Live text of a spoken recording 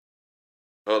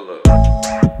Hold up.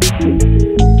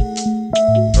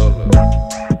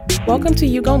 Welcome to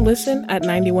You Gon' Listen at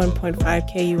 91.5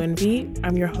 KUNV.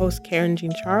 I'm your host, Karen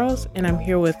Jean Charles, and I'm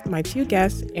here with my two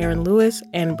guests, Aaron Lewis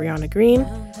and Brianna Green,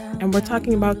 and we're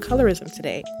talking about colorism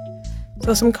today.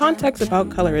 So some context about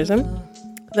colorism.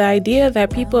 The idea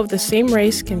that people of the same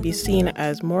race can be seen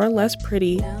as more or less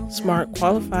pretty, smart,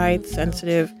 qualified,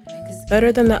 sensitive,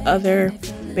 better than the other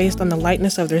based on the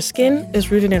lightness of their skin is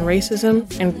rooted in racism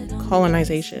and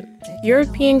colonization.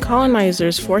 European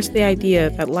colonizers forced the idea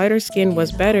that lighter skin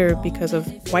was better because of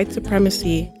white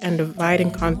supremacy and divide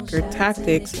and conquer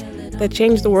tactics that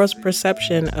changed the world's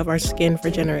perception of our skin for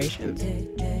generations.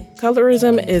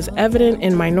 Colorism is evident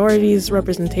in minorities'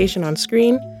 representation on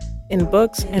screen, in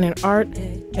books, and in art,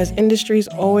 as industries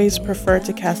always prefer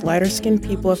to cast lighter-skinned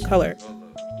people of color.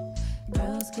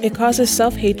 It causes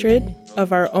self-hatred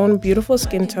of our own beautiful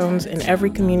skin tones in every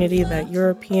community that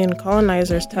European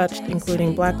colonizers touched,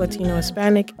 including Black, Latino,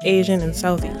 Hispanic, Asian, and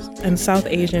South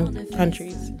Asian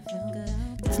countries.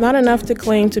 It's not enough to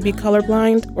claim to be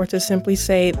colorblind or to simply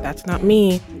say, "That's not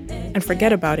me," and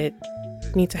forget about it.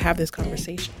 We need to have this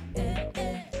conversation.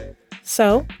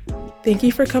 So, thank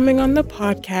you for coming on the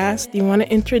podcast. Do you want to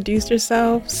introduce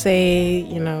yourself? Say,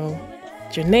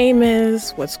 what your name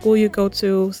is, what school you go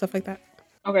to, stuff like that.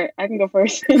 Okay, I can go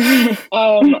first.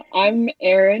 I'm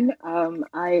Erin.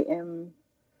 I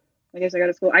go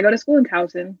to school in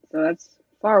Towson, so that's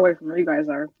far away from where you guys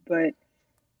are. But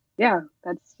yeah,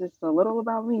 that's just a little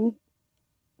about me.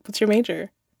 What's your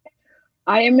major?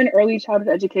 I am an early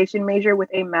childhood education major with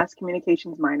a mass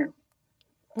communications minor.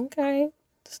 Okay,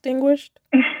 distinguished.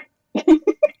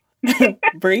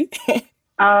 Bree?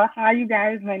 Hi, you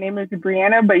guys. My name is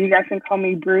Brianna, but you guys can call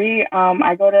me Bree.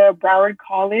 I go to Broward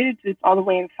College. It's all the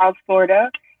way in South Florida,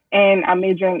 and I'm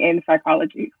majoring in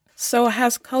psychology. So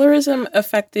has colorism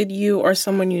affected you or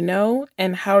someone you know,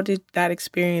 and how did that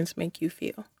experience make you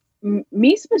feel?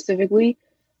 Me specifically,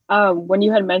 when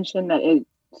you had mentioned that it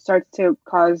starts to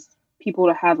cause people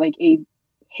to have like a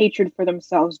hatred for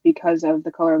themselves because of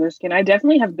the color of their skin, I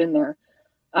definitely have been there.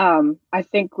 I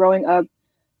think growing up,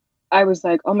 I was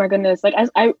like, oh my goodness. Like,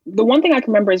 the one thing I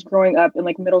can remember is growing up in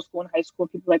like middle school and high school,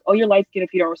 people were like, oh, you're light skinned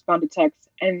if you don't respond to text.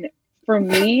 And for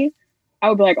me, I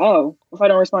would be like, oh, if I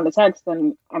don't respond to text,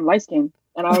 then I'm light skinned.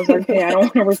 And I was like, hey, I don't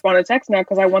want to respond to text now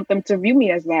because I want them to view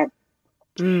me as that.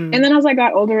 And then as I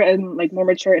got older and like more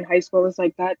mature in high school, it was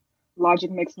like that logic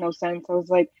makes no sense. I was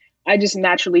like, I just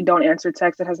naturally don't answer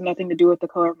text. It has nothing to do with the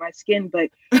color of my skin. But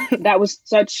that was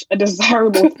such a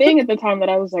desirable thing at the time that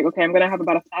I was like, okay, I'm going to have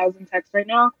about 1,000 texts right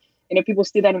now. And if people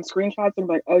see that in screenshots, they're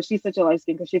like, oh, she's such a light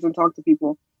skin because she doesn't talk to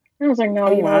people. And I was like, no,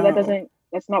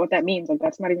 that's not what that means. Like,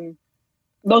 that's not even,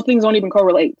 those things don't even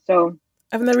correlate. So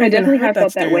I definitely have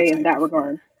felt that way in that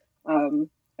regard. And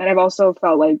I've also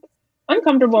felt like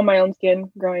uncomfortable in my own skin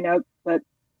growing up. But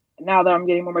now that I'm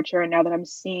getting more mature and now that I'm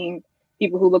seeing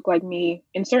people who look like me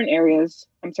in certain areas,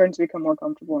 I'm starting to become more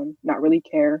comfortable and not really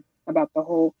care about the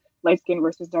whole light skin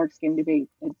versus dark skin debate.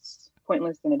 It's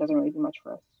pointless and it doesn't really do much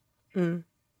for us.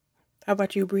 How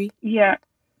about you, Bree? Yeah,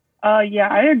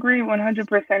 I agree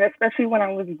 100%, especially when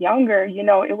I was younger. You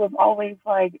know, it was always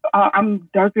like, I'm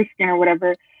darker skin or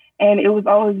whatever. And it was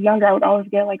always younger. I would always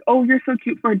get like, oh, you're so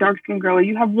cute for a dark skin girl. Or,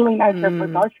 you have really nice hair for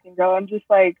a dark skin girl. I'm just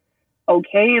like,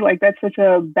 okay, like that's such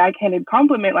a backhanded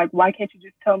compliment. Like, why can't you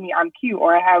just tell me I'm cute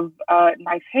or I have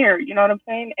nice hair? You know what I'm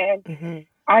saying? And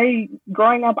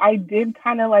growing up, I did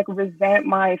kind of like resent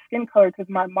my skin color because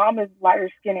my mom is lighter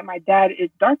skin and my dad is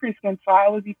darker skin. So I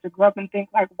always used to grow up and think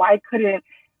like, why couldn't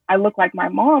I look like my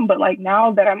mom? But like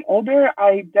now that I'm older,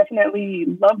 I definitely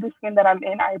love the skin that I'm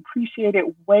in. I appreciate it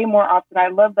way more often. I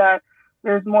love that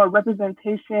there's more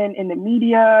representation in the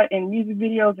media, in music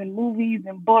videos and movies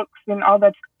and books and all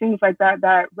that things like that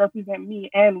that represent me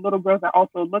and little girls that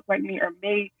also look like me or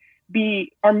may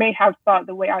have thought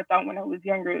the way I thought when I was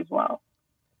younger as well.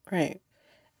 Right.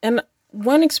 And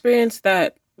one experience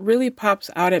that really pops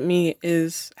out at me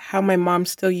is how my mom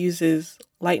still uses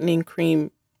lightening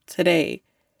cream today.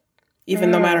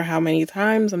 Even no matter how many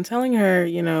times I'm telling her,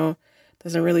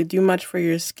 doesn't really do much for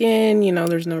your skin.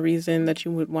 There's no reason that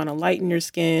you would want to lighten your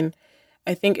skin.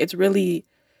 I think it's really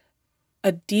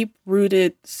a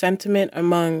deep-rooted sentiment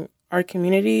among our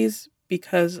communities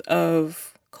because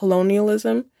of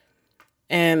colonialism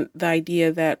and the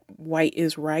idea that white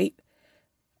is right.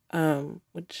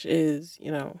 Which is,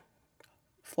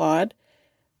 flawed.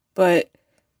 But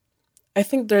I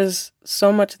think there's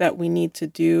so much that we need to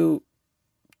do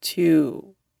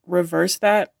to reverse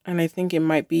that. And I think it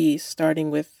might be starting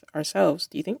with ourselves.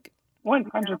 Do you think?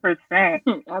 100%.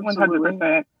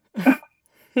 100%.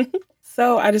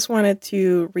 So I just wanted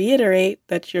to reiterate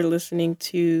that you're listening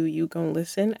to You Gon'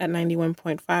 Listen at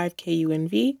 91.5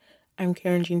 KUNV. I'm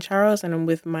Karen Jean Charles, and I'm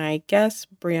with my guests,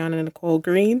 Brianna Nicole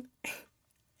Green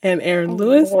and Aaron Oh,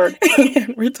 Lewis. Lord.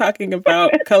 We're talking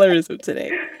about colorism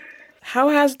today. How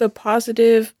has the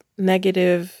positive,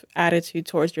 negative attitude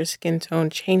towards your skin tone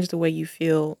changed the way you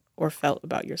feel or felt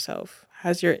about yourself?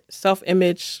 Has your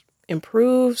self-image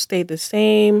improved, stayed the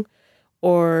same,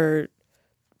 or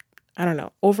I don't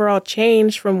know, overall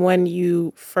change from when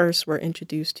you first were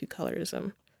introduced to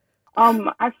colorism?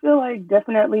 I feel like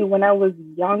definitely when I was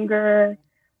younger,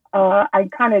 I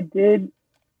kind of did.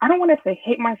 I don't want to say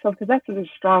hate myself because that's a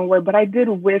strong word, but I did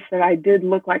wish that I did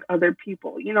look like other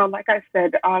people. You know, like I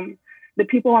said, the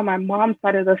people on my mom's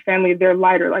side of the family, they're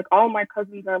lighter. Like all my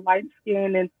cousins are light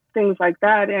skinned and things like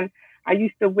that. And I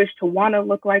used to wish to want to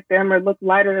look like them or look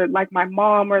lighter like my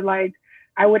mom, or like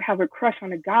I would have a crush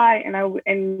on a guy,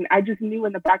 and I just knew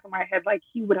in the back of my head like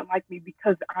he wouldn't like me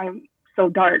because I'm so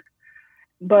dark.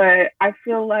 But I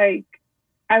feel like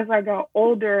as I got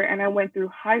older and I went through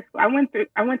high school, I went to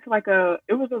like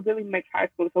it was a really mixed high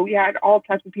school. So we had all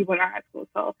types of people in our high school.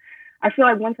 So I feel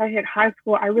like once I hit high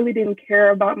school, I really didn't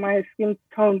care about my skin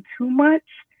tone too much.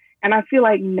 And I feel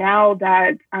like now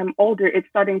that I'm older, it's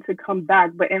starting to come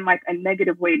back, but in like a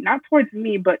negative way, not towards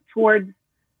me, but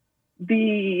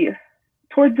the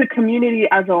towards the community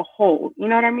as a whole. You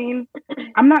know what I mean?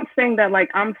 I'm not saying that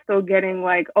like I'm still getting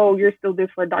like, oh, you're still this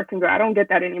for a dark skin girl. I don't get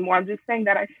that anymore. I'm just saying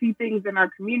that I see things in our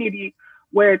community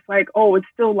where it's like, oh, it's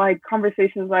still like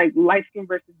conversations like light skin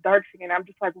versus dark skin. And I'm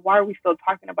just like, why are we still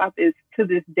talking about this to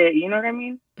this day? You know what I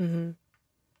mean? Mm-hmm.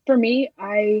 For me,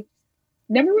 I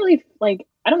never really like,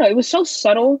 I don't know, it was so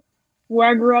subtle where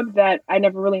I grew up that I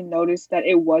never really noticed that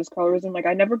it was colorism. Like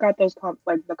I never got those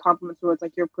like the compliments where it's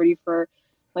like you're pretty for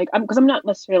like I'm not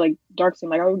necessarily like dark skin.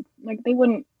 Like I would like they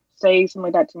wouldn't say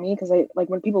something like that to me because I like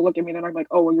when people look at me they're not like,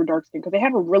 oh well, you're dark skin, because they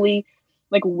have a really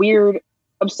like weird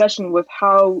obsession with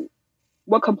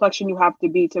what complexion you have to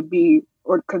be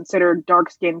or considered dark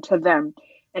skin to them.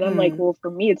 And I'm like, well, for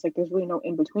me it's like there's really no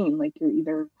in between. Like you're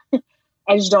either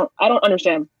I don't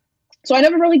understand. So I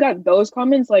never really got those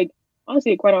comments. Like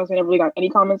honestly, quite honestly, I never really got any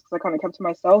comments because I kind of kept to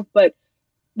myself. But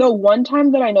the one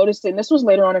time that I noticed it, and this was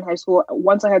later on in high school,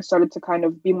 once I had started to kind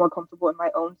of be more comfortable in my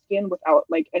own skin without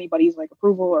like anybody's like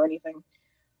approval or anything.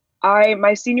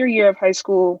 My senior year of high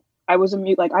school, I was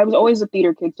I was always a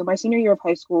theater kid. So my senior year of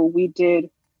high school, we did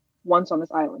Once on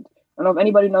This Island. I don't know if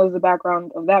anybody knows the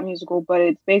background of that musical, but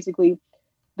it's basically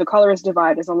the colorist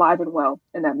divide is alive and well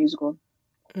in that musical.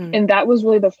 And that was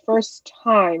really the first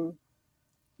time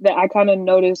that I kind of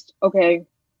noticed, okay,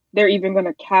 they're even going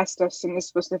to cast us in this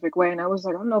specific way. And I was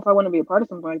like, I don't know if I want to be a part of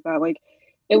something like that. Like,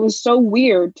 it was so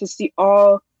weird to see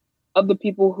all of the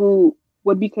people who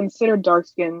would be considered dark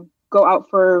skinned go out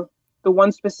for the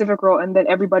one specific role. And then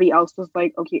everybody else was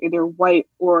like, okay, they're white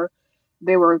or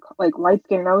they were like light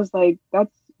skinned. And I was like,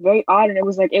 that's very odd. And it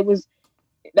was like,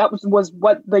 that was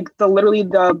what like literally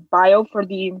the bio for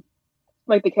the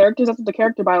characters, that's what the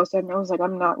character bio said. And I was like,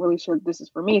 I'm not really sure this is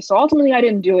for me. So ultimately I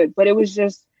didn't do it, but it was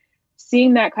just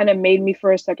seeing that kind of made me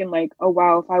for a second like, oh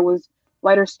wow, if I was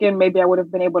lighter skinned, maybe I would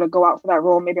have been able to go out for that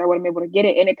role. Maybe I would have been able to get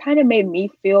it. And it kind of made me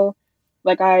feel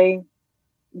like I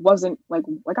wasn't like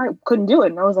I couldn't do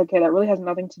it. And I was like, okay, that really has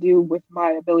nothing to do with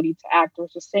my ability to act or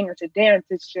to sing or to dance.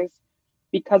 It's just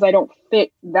because I don't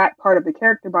fit that part of the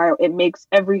character bio, it makes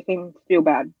everything feel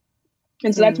bad.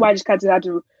 And so that's why I just kind of had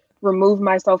to remove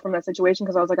myself from that situation,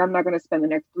 because I was like, I'm not going to spend the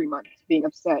next 3 months being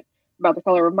upset about the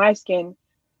color of my skin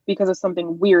because of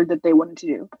something weird that they wanted to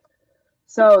do.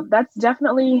 So that's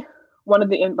definitely one of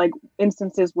the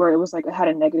instances where it was like it had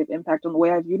a negative impact on the way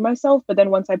I viewed myself. But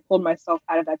then once I pulled myself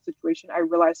out of that situation, I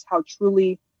realized how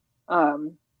truly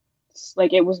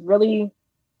it was really,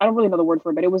 I don't really know the word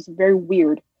for it, but it was very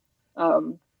weird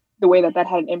the way that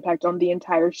had an impact on the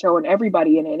entire show and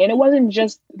everybody in it. And it wasn't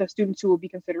just the students who would be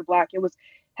considered Black. It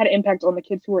had an impact on the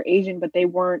kids who were Asian, but they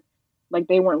weren't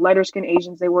lighter skin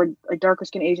Asians. They were like darker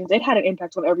skin Asians. It had an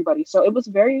impact on everybody. So it was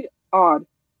very odd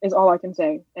is all I can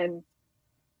say. And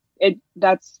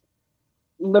that's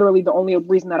literally the only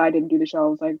reason that I didn't do the show. I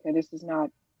was like, okay, this is not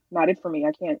it for me.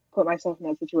 I can't put myself in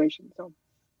that situation. So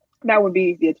that would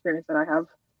be the experience that I have.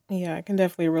 Yeah, I can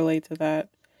definitely relate to that.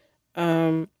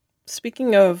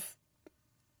 Speaking of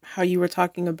how you were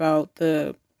talking about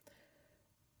the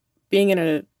being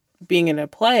in a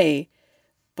play,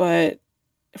 but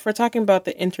if we're talking about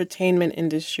the entertainment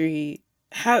industry,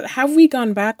 have we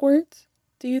gone backwards,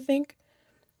 do you think?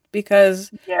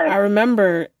 Because Yes. I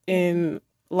remember in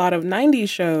a lot of 90s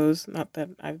shows, not that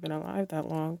I've been alive that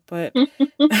long, but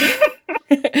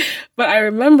but I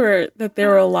remember that there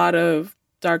were a lot of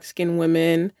dark-skinned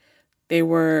women. They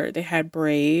had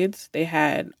braids. They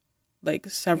had like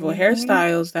several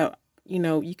hairstyles that, you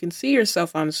know, you can see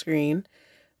yourself on screen.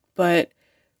 But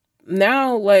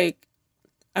now, like,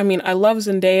 I mean, I love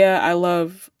Zendaya. I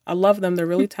love them. They're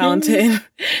really talented.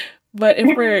 But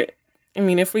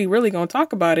if we really gonna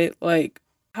talk about it, like,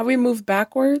 have we moved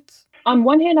backwards? On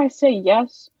one hand, I say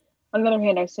yes. On the other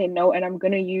hand, I say no. And I'm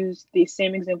going to use the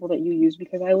same example that you use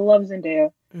because I love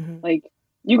Zendaya. Like,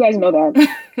 you guys know that.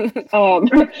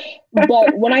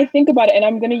 But when I think about it, and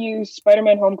I'm going to use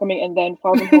Spider-Man Homecoming and then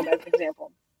Far From Home as an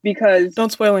example, because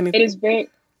don't spoil anything. It is very...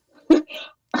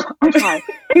 I'll try.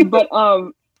 But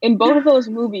in both of those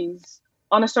movies,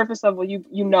 on a surface level, you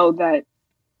know that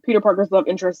Peter Parker's love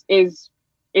interest is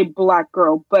a black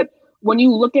girl. But when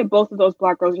you look at both of those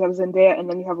black girls, you have Zendaya and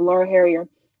then you have Laura Harrier.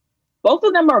 Both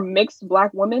of them are mixed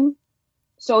black women.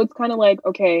 So it's kind of like,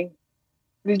 okay,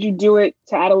 did you do it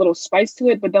to add a little spice to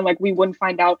it? But then, like, we wouldn't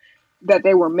find out that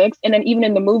they were mixed. And then even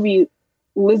in the movie,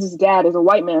 Liz's dad is a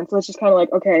white man. So it's just kind of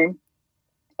like, okay,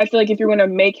 I feel like if you're going to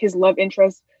make his love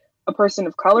interest a person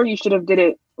of color, you should have did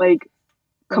it, like,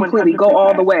 completely. 100%. Go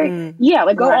all the way. Yeah,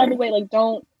 like, go all the way. Like,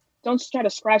 don't try to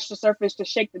scratch the surface to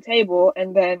shake the table.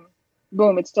 And then,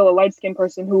 boom, it's still a light-skinned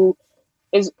person who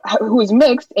is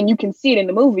mixed, and you can see it in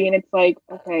the movie. And it's like,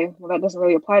 okay, well, that doesn't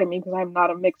really apply to me because I'm not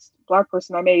a mixed black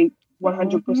person. I'm a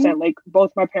 100%, like,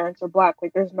 both my parents are black.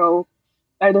 Like, there's no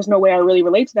way I really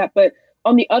relate to that. But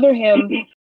on the other hand,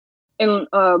 in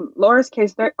Laura's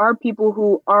case, there are people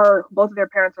who are, both of their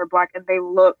parents are black and they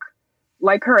look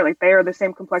like her, like they are the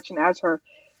same complexion as her.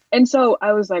 And so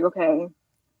I was like, okay,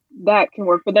 that can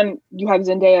work. But then you have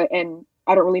Zendaya, and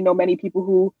I don't really know many people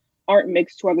who aren't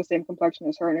mixed who have the same complexion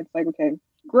as her. And it's like, okay,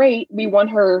 great. We want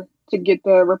her to get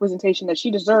the representation that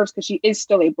she deserves because she is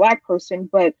still a black person.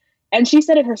 And she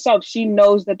said it herself, she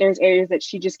knows that there's areas that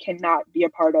she just cannot be a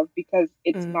part of because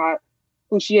it's not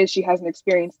who she is. She hasn't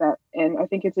experienced that. And I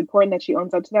think it's important that she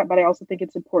owns up to that. But I also think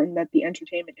it's important that the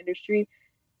entertainment industry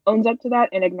owns up to that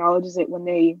and acknowledges it when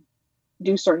they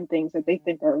do certain things that they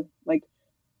think are, like,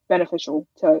 beneficial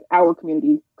to our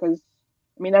community. Because,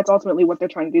 I mean, that's ultimately what they're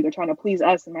trying to do. They're trying to please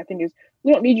us. And my thing is,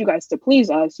 we don't need you guys to please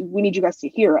us. We need you guys to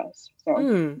hear us. So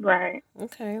Right.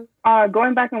 Okay.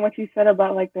 Going back on what you said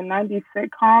about, like, the 90s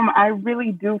sitcom, I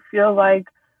really do feel like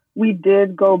we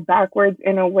did go backwards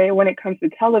in a way when it comes to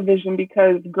television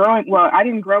because I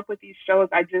didn't grow up with these shows.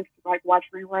 I just, like,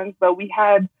 watched reruns, but we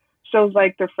had shows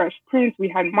like The Fresh Prince, we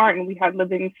had Martin, we had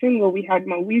Living Single, we had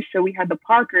Moesha, we had the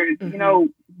Parkers, you know,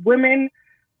 women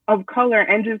of color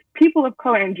and just people of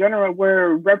color in general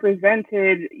were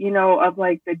represented, you know, of,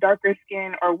 like, the darker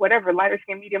skin or whatever, lighter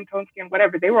skin, medium tone skin,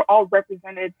 whatever. They were all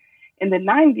represented in the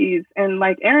 90s. And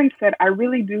like Aaron said, I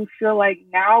really do feel like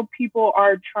now people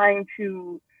are trying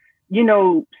to, you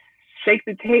know, shake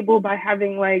the table by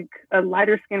having, like, a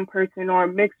lighter skinned person or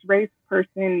a mixed race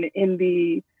person in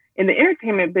the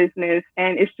entertainment business.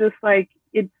 And it's just like,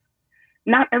 it's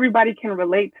not everybody can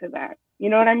relate to that. You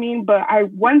know what I mean?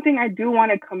 But one thing I do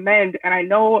want to commend, and I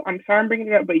know, I'm sorry I'm bringing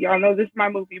it up, but y'all know this is my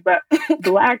movie, but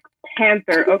Black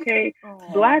Panther, okay?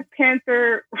 Black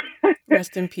Panther,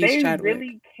 rest in peace, they Chadwick.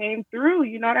 really came through,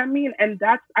 you know what I mean? And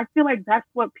I feel like that's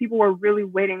what people were really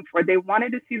waiting for. They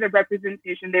wanted to see the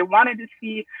representation. They wanted to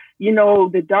see, you know,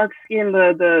 the dark skin,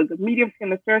 the medium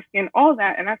skin, the fair skin, all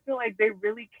that. And I feel like they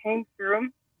really came through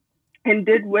and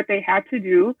did what they had to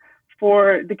do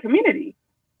for the community.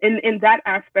 In that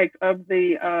aspect of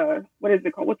the what is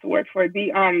it called? What's the word for it?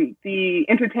 The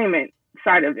entertainment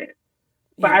side of it.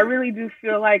 But I really do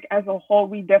feel like as a whole,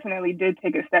 we definitely did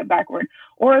take a step backward.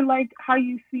 Or like how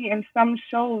you see in some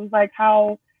shows, like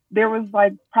how there was,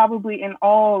 like, probably an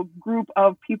all group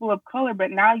of people of color,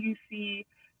 but now you see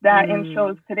that in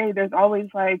shows today, there's always,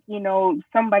 like, you know,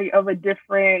 somebody of a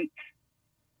different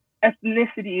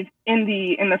ethnicities in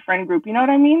the friend group. You know what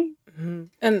I mean? Mm-hmm.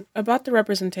 And about the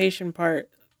representation part,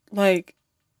 like,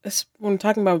 when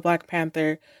talking about Black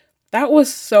Panther, that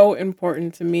was so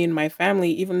important to me and my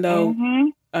family, even though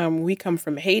we come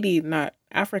from Haiti, not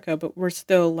Africa, but we're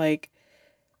still, like,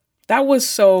 that was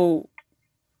so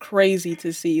crazy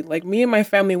to see. Like, me and my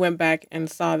family went back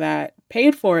and saw that,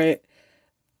 paid for it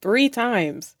 3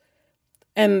 times.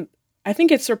 And I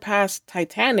think it surpassed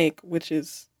Titanic, which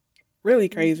is really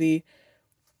crazy.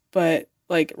 But,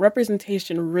 like,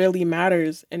 representation really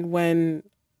matters. And when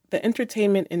the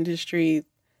entertainment industry,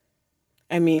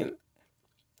 I mean,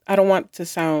 I don't want to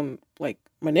sound, like,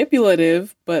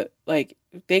 manipulative, but, like,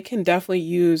 they can definitely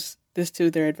use this to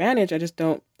their advantage.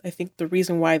 I think the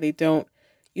reason why they don't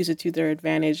use it to their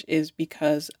advantage is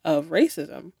because of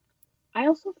racism. I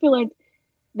also feel like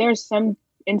there's some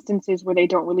instances where they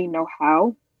don't really know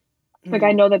how. Like,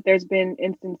 I know that there's been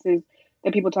instances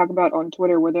that people talk about on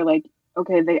Twitter where they're like,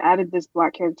 okay, they added this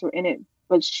black character in it,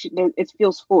 but it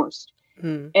feels forced.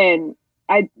 Mm. And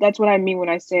that's what I mean when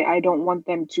I say I don't want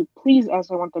them to please us.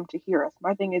 I want them to hear us.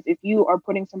 My thing is, if you are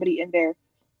putting somebody in there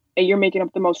and you're making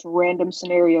up the most random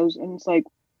scenarios, and it's like,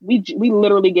 we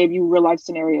literally gave you real life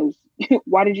scenarios.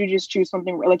 Why did you just choose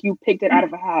something like you picked it out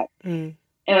of a hat? Mm.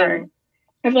 And Right.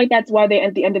 I feel like that's why they,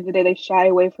 at the end of the day, they shy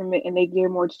away from it and they gear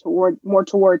more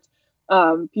towards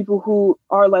people who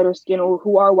are lighter skin or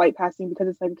who are white passing, because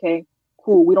it's like, okay,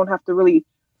 cool, we don't have to really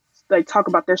like talk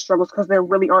about their struggles because there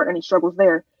really aren't any struggles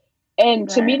there. And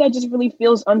to me, Right. that just really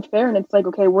feels unfair. And it's like,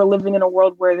 okay, we're living in a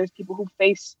world where there's people who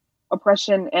face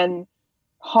oppression and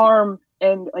harm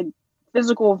and like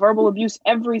physical, verbal abuse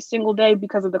every single day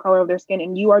because of the color of their skin.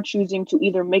 And you are choosing to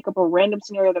either make up a random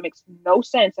scenario that makes no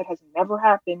sense, that has never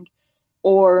happened,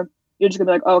 or you're just gonna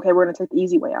be like, oh, okay, we're gonna take the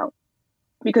easy way out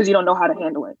because you don't know how to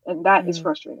handle it. And that is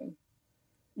frustrating.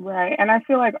 Right. And I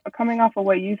feel like, coming off of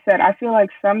what you said, I feel like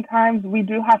sometimes we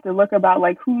do have to look about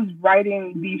like who's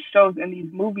writing these shows and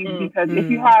these movies, because if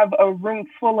you have a room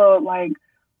full of like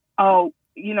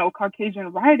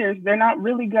Caucasian writers, they're not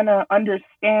really gonna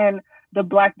understand the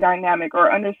Black dynamic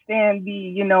or understand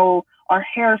our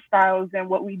hairstyles and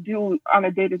what we do on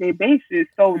a day-to-day basis.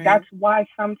 So Right. that's why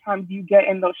sometimes you get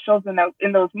in those shows and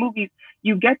in those movies,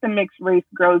 you get the mixed race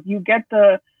girls, you get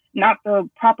the not the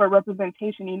proper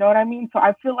representation, you know what I mean? So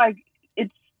I feel like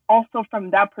it's also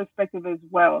from that perspective as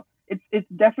well. It's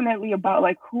definitely about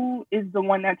like who is the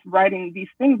one that's writing these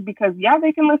things, because yeah,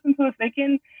 they can listen to us, they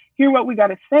can hear what we got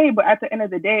to say, but at the end of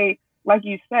the day, like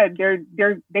you said,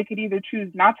 they could either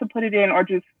choose not to put it in or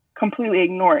just completely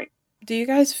ignore it. Do you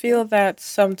guys feel that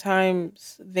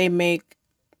sometimes they make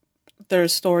their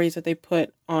stories that they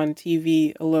put on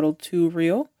TV a little too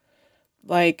real?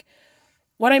 Like,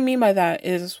 what I mean by that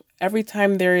is every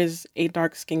time there is a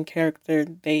dark-skinned character,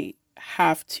 they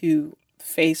have to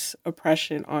face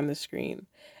oppression on the screen.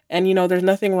 And there's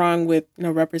nothing wrong with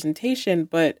representation,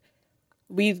 but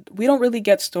we don't really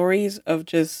get stories of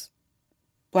just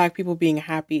Black people being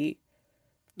happy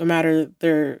no matter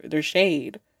their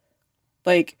shade.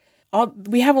 Like,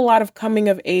 we have a lot of coming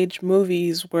of age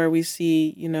movies where we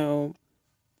see,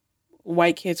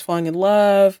 white kids falling in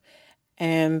love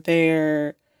and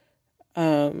they're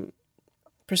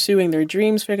pursuing their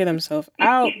dreams, figure themselves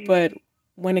out. But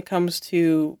when it comes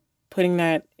to putting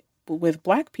that with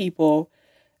Black people,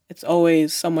 it's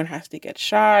always someone has to get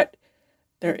shot,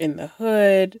 they're in the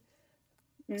hood,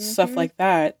 stuff like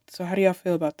that. So how do y'all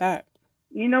feel about that?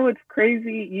 You know, it's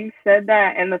crazy. You said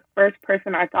that, and the first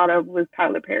person I thought of was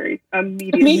Tyler Perry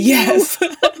immediately. Yes.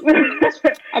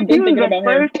 I've been thinking about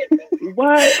him.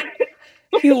 What?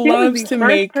 He loves was to the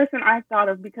make. first person I thought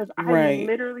of, because Right. I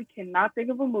literally cannot think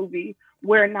of a movie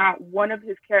where not one of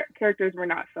his characters were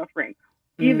not suffering.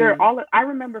 Either I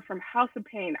remember from House of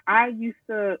Pain, I used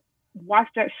to watch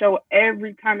that show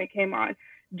every time it came on.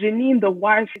 Janine, the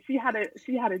wife, she had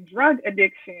a drug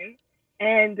addiction.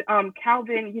 And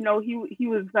Calvin, he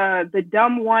was the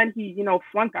dumb one. He,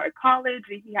 flunked out of college.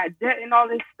 And he had debt and all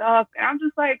this stuff. And I'm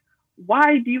just like,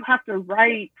 why do you have to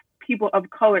write people of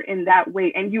color in that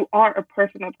way? And you are a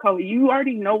person of color. You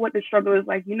already know what the struggle is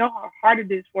like. You know how hard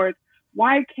it is for us.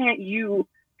 Why can't you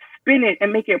spin it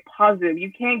and make it positive?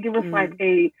 You can't give us like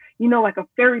a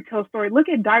fairy tale story. Look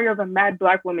at Diary of a Mad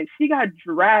Black Woman. She got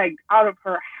dragged out of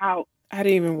her house. I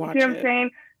didn't even watch You see what I'm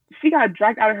saying? She got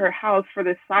dragged out of her house for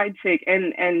this side chick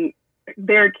and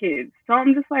their kids. So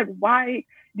I'm just like, why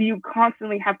do you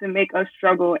constantly have to make us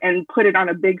struggle and put it on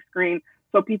a big screen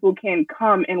so people can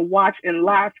come and watch and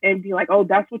laugh and be like, oh,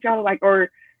 that's what y'all like,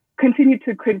 or continue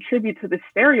to contribute to the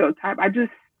stereotype? I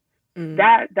just,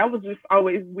 that was just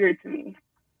always weird to me.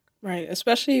 Right.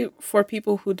 Especially for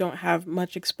people who don't have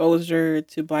much exposure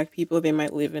to Black people. They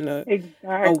might live in a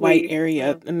white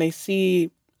area and they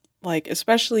see, like,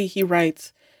 especially he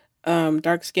writes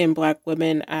dark-skinned Black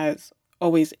women as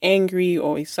always angry,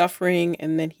 always suffering,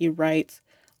 and then he writes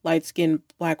light-skinned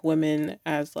Black women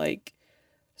as like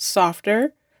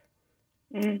softer.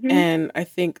 And I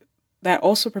think that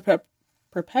also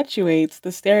perpetuates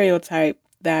the stereotype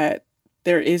that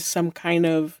there is some kind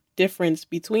of difference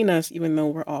between us, even though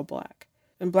we're all Black.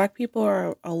 And Black people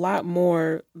are a lot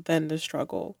more than the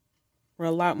struggle. We're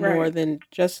a lot more than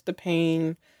just the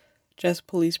pain, just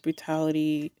police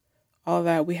brutality, all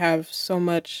that. We have so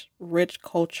much rich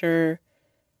culture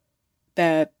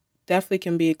that definitely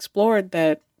can be explored,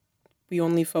 that we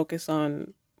only focus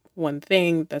on one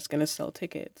thing that's going to sell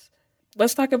tickets.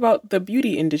 Let's talk about the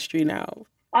beauty industry now.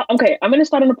 Okay, I'm going to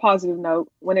start on a positive note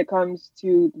when it comes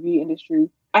to the beauty industry.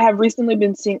 I have recently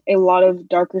been seeing a lot of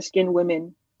darker skinned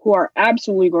women who are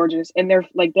absolutely gorgeous, and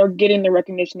they're getting the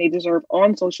recognition they deserve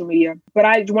on social media.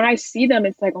 But when I see them,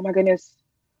 it's like, oh my goodness,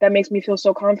 that makes me feel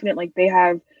so confident. Like they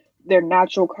have their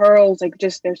natural curls, like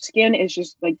just their skin is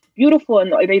just like beautiful,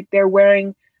 and like they're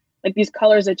wearing like these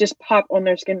colors that just pop on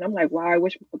their skin. And I'm like, wow, I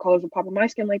wish the colors would pop on my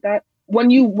skin like that.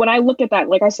 When I look at that,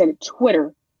 like I said,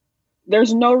 Twitter,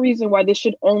 there's no reason why this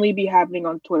should only be happening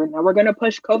on Twitter. Now we're gonna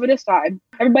push COVID aside.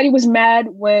 Everybody was mad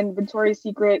when Victoria's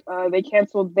Secret they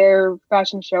canceled their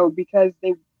fashion show because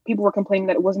people were complaining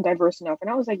that it wasn't diverse enough. And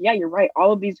I was like, yeah, you're right.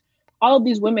 All of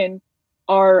these women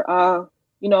are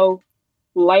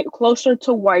light, closer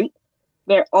to white.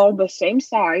 They're all the same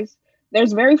size.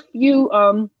 There's very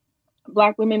few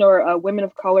Black women or women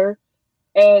of color,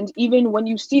 and even when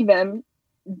you see them,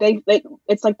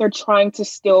 it's like they're trying to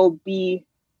still be.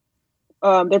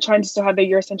 They're trying to still have their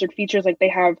Eurocentric features. Like they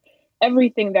have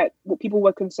everything that what people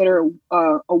would consider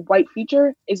a white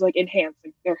feature is like enhanced.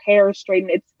 Like their hair is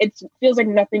straightened. It feels like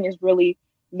nothing is really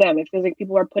them. It feels like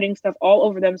people are putting stuff all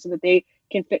over them so that they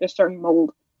can fit a certain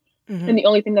mold. Mm-hmm. And the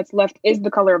only thing that's left is the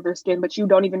color of their skin, but you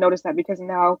don't even notice that because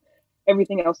now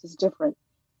everything else is different.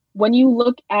 When you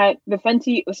look at the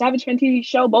Savage Fenty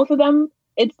show, both of them,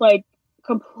 it's like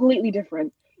completely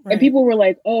different. Right. And people were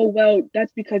like, oh, well,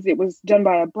 that's because it was done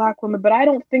by a Black woman. But I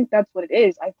don't think that's what it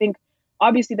is. I think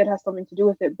obviously that has something to do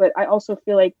with it. But I also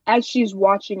feel like as she's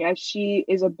watching, as she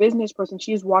is a business person,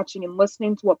 she's watching and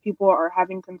listening to what people are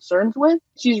having concerns with.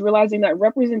 She's realizing that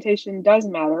representation does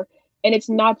matter. And it's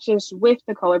not just with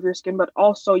the color of your skin, but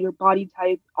also your body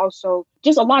type, also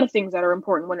just a lot of things that are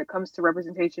important when it comes to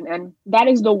representation. And that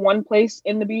is the one place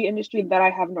in the beauty industry that I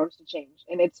have noticed a change.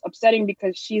 And it's upsetting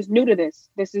because she's new to this.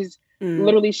 This is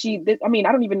literally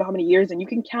I don't even know how many years, and you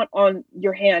can count on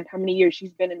your hand how many years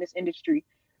she's been in this industry.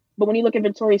 But when you look at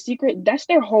Victoria's Secret, that's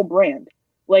their whole brand.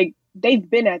 Like they've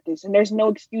been at this, and there's no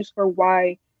excuse for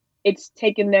why it's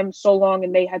taken them so long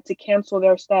and they had to cancel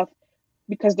their stuff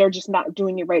because they're just not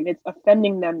doing it right. And it's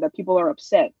offending them that people are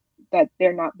upset that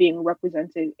they're not being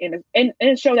represented in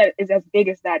a show that is as big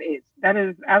as that is. That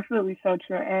is absolutely so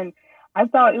true. And I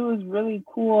thought it was really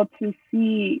cool to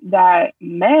see that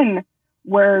men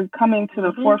were coming to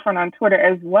the forefront on Twitter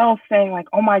as well, saying like,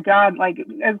 oh my God, like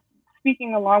as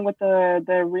speaking along with the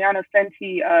Rihanna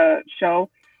Fenty show,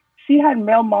 she had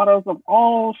male models of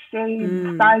all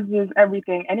shades, sizes,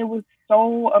 everything. And it was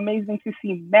so amazing to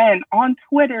see men on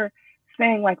Twitter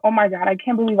saying like, oh my God, I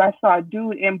can't believe I saw a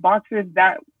dude in boxers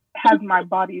that has my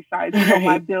body size,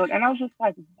 my build. And I was just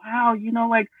like, wow,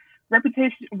 like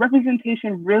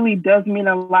representation really does mean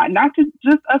a lot. Not just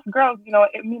us girls,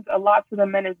 it means a lot to the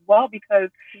men as well, because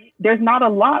there's not a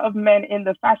lot of men in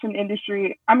the fashion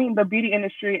industry. I mean, the beauty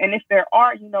industry. And if there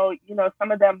are,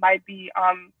 some of them might be,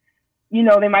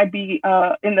 they might be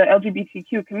in the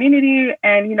LGBTQ community,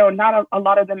 and, not a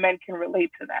lot of the men can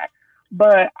relate to that.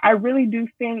 But I really do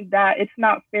think that it's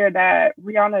not fair that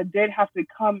Rihanna did have to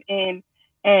come in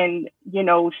and,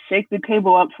 shake the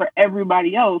table up for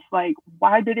everybody else. Like,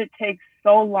 why did it take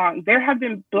so long? There have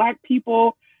been Black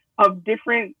people of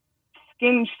different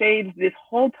skin shades this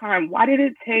whole time. Why did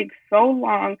it take so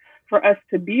long for us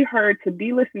to be heard, to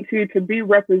be listened to be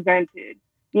represented?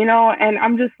 And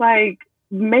I'm just like,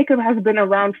 makeup has been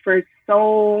around for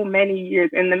so many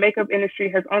years, and the makeup industry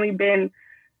has only been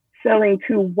selling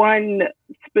to one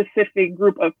specific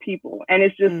group of people. And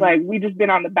it's just like, we just been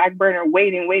on the back burner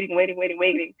waiting.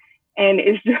 And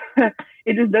it's just,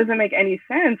 it just doesn't make any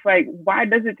sense. Like, why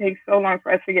does it take so long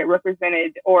for us to get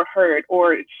represented or heard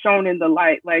or shown in the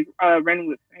light, like Ren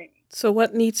was saying? So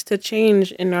what needs to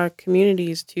change in our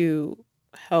communities to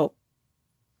help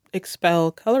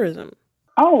expel colorism?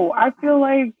 Oh, I feel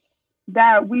like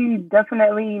that we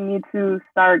definitely need to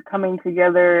start coming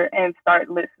together and start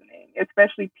listening,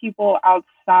 especially people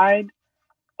outside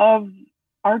of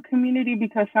our community,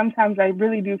 because sometimes I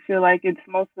really do feel like it's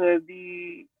most of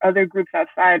the other groups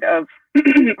outside of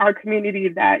our community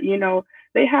that,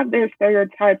 they have their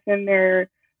stereotypes and their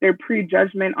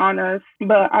prejudgment on us.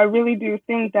 But I really do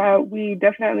think that we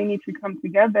definitely need to come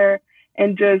together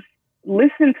and just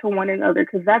listen to one another,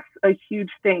 because that's a huge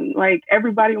thing. Like,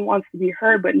 everybody wants to be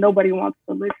heard, but nobody wants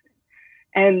to listen.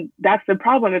 And that's the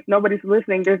problem. If nobody's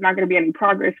listening, there's not going to be any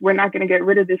progress. We're not going to get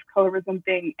rid of this colorism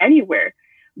thing anywhere.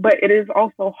 But it is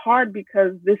also hard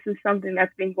because this is something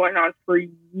that's been going on for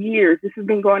years. This has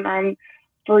been going on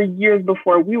for years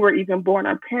before we were even born.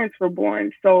 Our parents were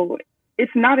born. So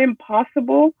it's not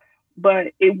impossible,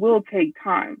 but it will take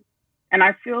time. And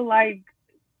I feel like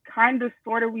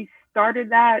we started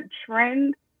that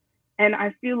trend, and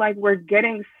I feel like we're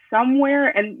getting somewhere.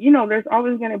 And, there's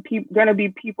always going to be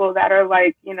people that are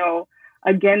like,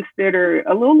 against it or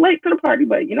a little late to the party,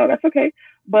 but, that's okay.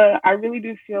 But I really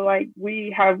do feel like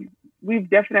we've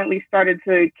definitely started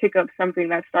to kick up something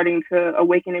that's starting to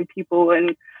awaken in people,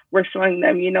 and we're showing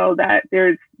them, that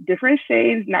there's different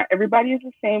shades. Not everybody is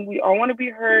the same. We all want to be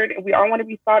heard and we all want to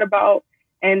be thought about.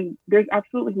 And there's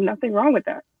absolutely nothing wrong with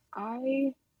that.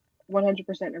 I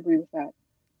 100% agree with that.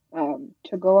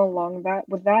 To go along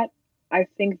with that, I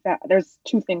think that there's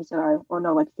three things that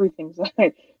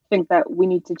I think that we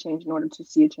need to change in order to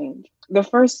see a change. The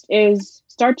first is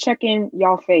start checking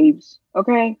y'all faves.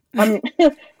 Okay, I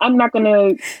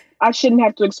shouldn't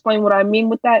have to explain what I mean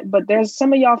with that, but there's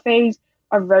some of y'all faves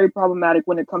are very problematic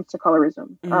when it comes to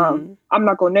colorism. Mm-hmm. I'm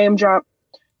not gonna name drop,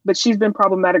 but she's been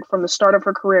problematic from the start of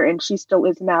her career, and she still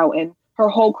is now, and her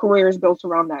whole career is built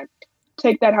around that.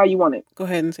 Take that how you want it. Go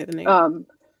ahead and say the name.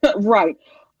 Right.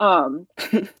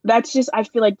 That's just, I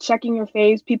feel like checking your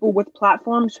faves, people with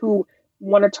platforms who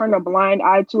want to turn a blind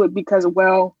eye to it because,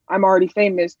 well, I'm already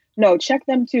famous. No, check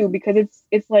them too, because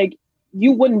it's like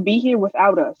you wouldn't be here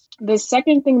without us. The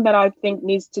second thing that I think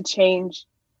needs to change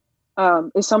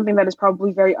is something that is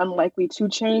probably very unlikely to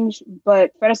change,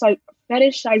 but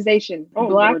fetishization. Oh,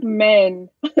 Black Lord. men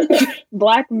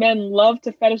love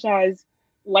to fetishize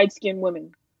light-skinned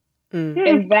women.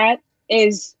 And that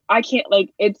is,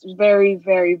 it's very,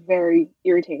 very, very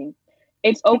irritating.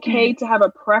 It's okay to have a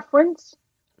preference,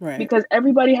 Right. because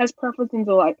everybody has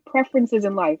preferences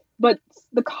in life. But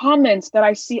the comments that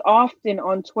I see often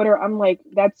on Twitter, I'm like,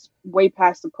 that's way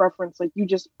past the preference. Like, you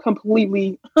just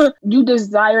completely, you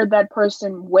desire that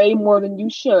person way more than you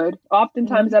should.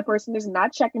 Oftentimes that person is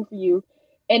not checking for you.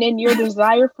 And in your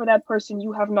desire for that person,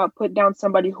 you have not put down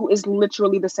somebody who is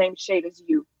literally the same shade as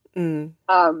you.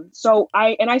 So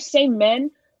I say men,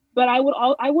 but I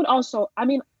would also, I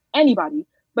mean, anybody,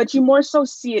 but you more so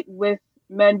see it with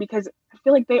men, because I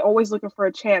feel like they always looking for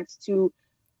a chance to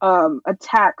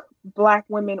attack Black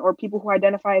women or people who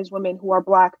identify as women who are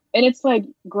Black. And it's like,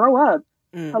 grow up.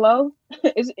 Hello?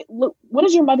 What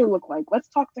does your mother look like? Let's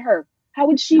talk to her. How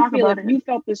would she feel if you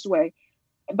felt this way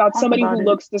about somebody who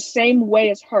looks the same way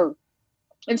as her?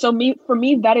 And so for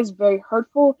me, that is very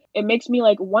hurtful. It makes me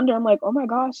like wonder, I'm like, oh my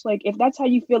gosh, like if that's how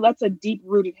you feel, that's a deep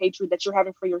rooted hatred that you're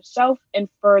having for yourself and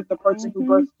for the person who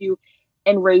birthed you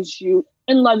and raised you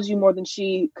and loves you more than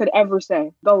she could ever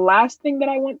say. The last thing that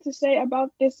I want to say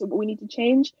about this, what we need to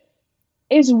change,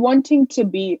 is wanting to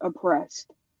be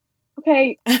oppressed.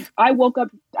 Okay, I woke up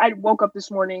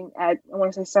this morning at, I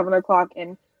want to say 7:00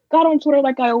 and got on Twitter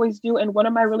like I always do. And one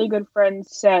of my really good friends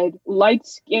said,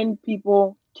 light-skinned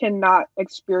people cannot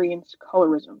experience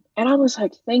colorism. And I was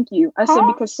like, thank you. I said,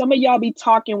 because some of y'all be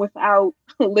talking without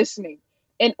listening.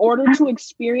 In order to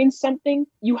experience something,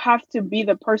 you have to be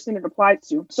the person it applies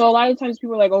to. So a lot of times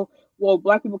people are like, oh, well,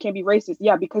 Black people can't be racist.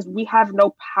 Yeah, because we have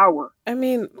no power. I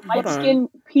mean, light-skinned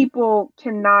people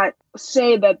cannot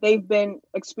say that they've been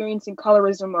experiencing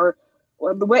colorism or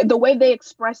the way they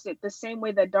express it, the same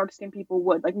way that dark-skinned people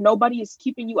would. Like, nobody is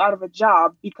keeping you out of a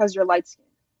job because you're light-skinned.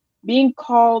 Being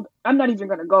called, I'm not even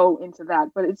going to go into that,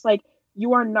 but it's like,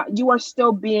 you are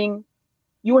still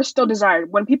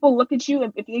desired. When people look at you,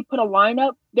 if they put a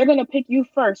lineup, they're going to pick you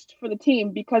first for the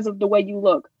team because of the way you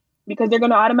look, because they're going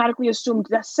to automatically assume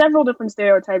several different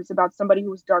stereotypes about somebody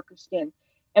who is darker skinned.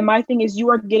 And my thing is,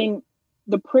 you are getting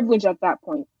the privilege at that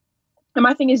point. And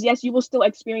my thing is, yes, you will still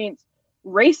experience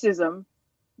racism,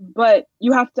 but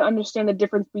you have to understand the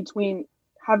difference between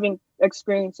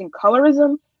experiencing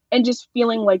colorism and just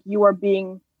feeling like you are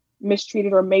being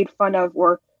mistreated or made fun of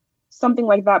or something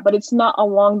like that. But it's not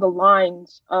along the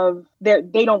lines of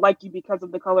they don't like you because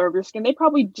of the color of your skin. They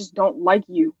probably just don't like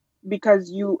you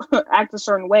because you act a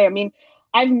certain way. I mean,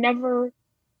 I've never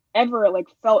ever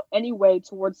felt any way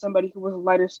towards somebody who was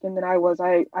lighter skinned than I was.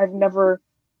 I've never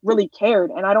really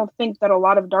cared. And I don't think that a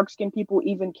lot of dark skinned people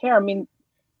even care. I mean,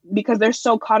 because they're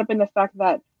so caught up in the fact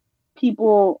that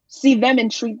people see them and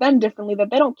treat them differently that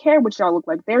they don't care what y'all look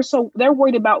like. They're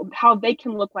worried about how they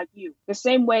can look like you. The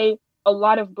same way a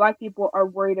lot of Black people are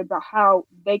worried about how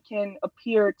they can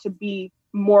appear to be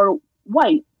more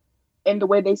white in the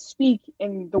way they speak,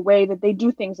 in the way that they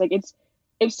do things. Like, it's,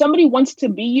 if somebody wants to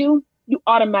be you, you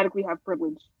automatically have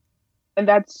privilege. And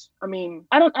that's, I mean,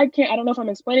 I don't know if I'm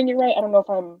explaining it right. I don't know if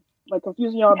I'm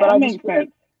confusing y'all, but I just feel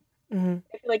I feel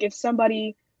like if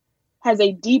somebody has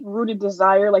a deep rooted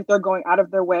desire, they're going out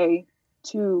of their way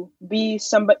to be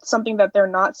something that they're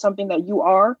not, something that you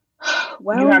are,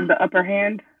 well, you have the upper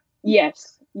hand.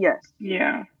 Yes. Yeah,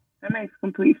 that makes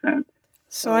complete sense.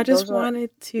 So I just wanted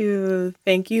to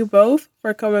thank you both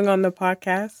for coming on the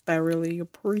podcast. I really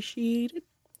appreciate it.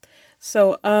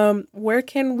 So where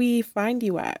can we find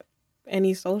you at?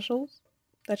 Any socials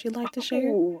that you'd like to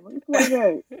share?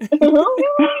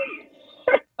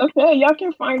 Okay, y'all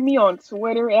can find me on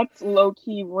Twitter. That's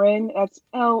Lowkey Ryn. That's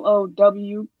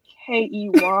LOWKEYRYN.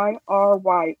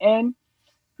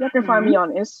 Y'all can find me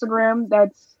on Instagram.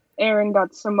 That's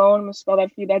Aaron.Simone. I'm gonna spell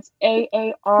that for you. That's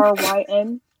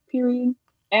AARYN period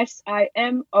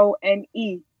SIMONE.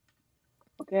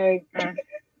 Okay.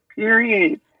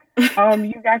 Period.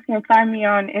 You guys can find me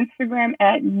on Instagram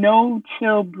at No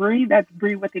Chill Bree. That's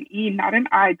Bree with an E, not an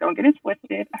I. Don't get it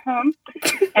twisted.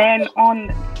 And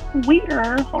on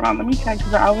Twitter, hold on, let me check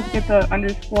because I always get the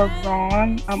underscore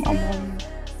wrong.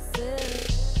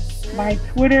 My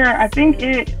Twitter, I think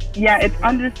it's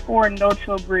underscore No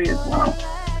Chill Bree as well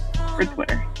for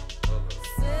Twitter.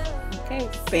 Okay,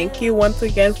 thank you once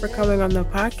again for coming on the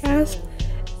podcast.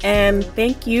 And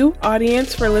thank you,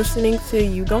 audience, for listening to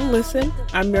You Don't Listen.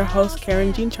 I'm your host,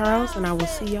 Karen Jean Charles, and I will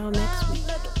see y'all next week.